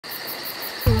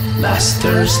Last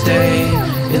Thursday,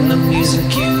 in the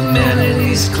music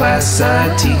humanities class I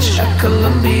teach at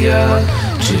Columbia,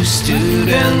 2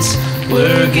 students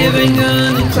were giving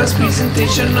an in-class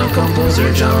presentation on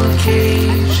composer John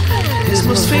Cage. His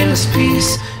most famous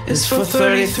piece is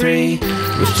 433,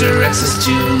 which directs us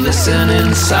to listen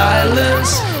in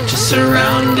silence, just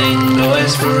surrounding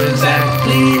noise for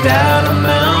exactly that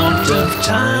amount of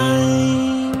time.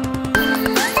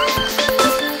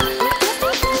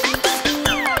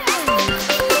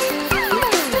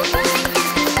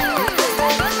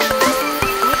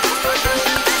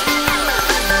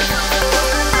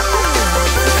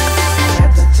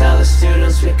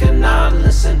 We could not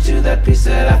listen to that piece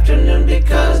that afternoon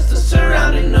because the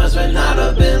surrounding noise might not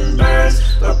have been birds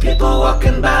or people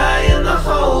walking by.